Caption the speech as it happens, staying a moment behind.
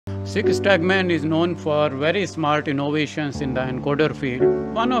Stegmann is known for very smart innovations in the encoder field.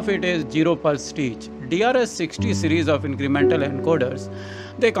 One of it is zero pulse stitch. DRS60 series of incremental encoders,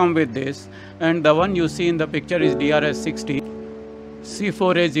 they come with this, and the one you see in the picture is DRS60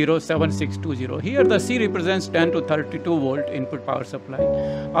 C4A07620. Here the C represents 10 to 32 volt input power supply.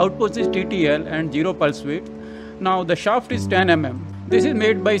 Output is TTL and zero pulse width. Now the shaft is 10 mm. This is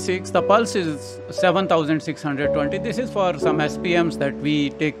made by 6. The pulse is 7620. This is for some SPMs that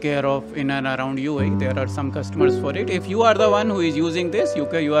we take care of in and around UAE. There are some customers for it. If you are the one who is using this, you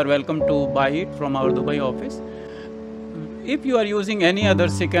are welcome to buy it from our Dubai office. If you are using any other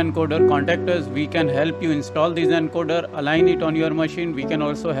SICK encoder, contact us. We can help you install this encoder, align it on your machine. We can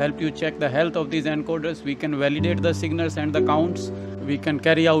also help you check the health of these encoders. We can validate the signals and the counts. We can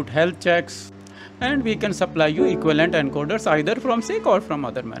carry out health checks. And we can supply you equivalent encoders either from SICK or from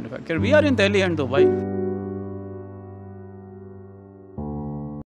other manufacturer. We are in Delhi and Dubai.